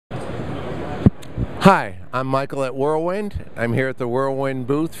Hi, I'm Michael at Whirlwind. I'm here at the Whirlwind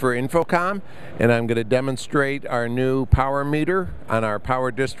booth for InfoComm, and I'm going to demonstrate our new power meter on our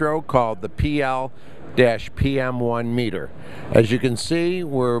power distro called the PL-PM1 meter. As you can see,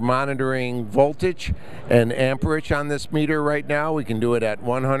 we're monitoring voltage and amperage on this meter right now. We can do it at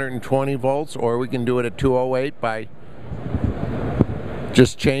 120 volts, or we can do it at 208 by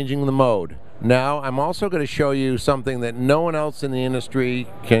just changing the mode. Now, I'm also going to show you something that no one else in the industry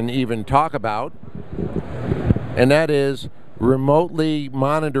can even talk about, and that is remotely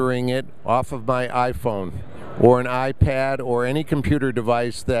monitoring it off of my iPhone or an iPad or any computer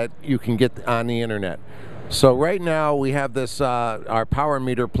device that you can get on the internet. So right now we have this our power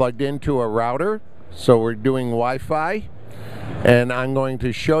meter plugged into a router, so we're doing Wi-Fi, and I'm going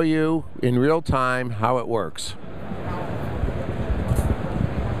to show you in real time how it works.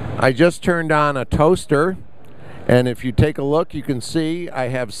 I just turned on a toaster, and if you take a look, you can see I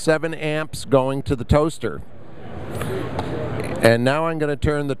have 7 amps going to the toaster. And now I'm going to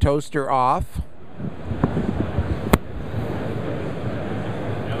turn the toaster off.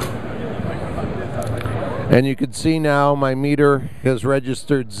 And you can see now my meter has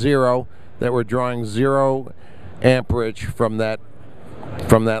registered 0, that we're drawing 0 amperage from that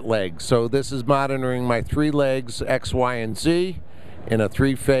leg. So this is monitoring my 3 legs, X, Y, and Z, in a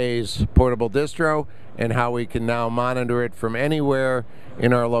 3-phase portable distro, and how we can now monitor it from anywhere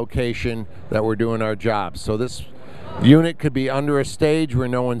in our location that we're doing our job. So this unit could be under a stage where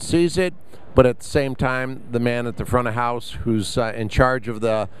no one sees it, but at the same time, the man at the front of house who's in charge of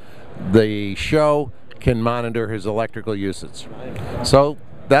the show can monitor his electrical usage. So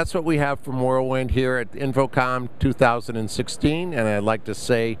that's what we have from Whirlwind here at InfoComm 2016, and I'd like to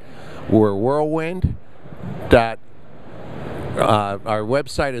say we're Whirlwind. Our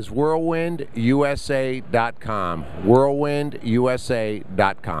website is whirlwindusa.com.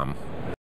 whirlwindusa.com.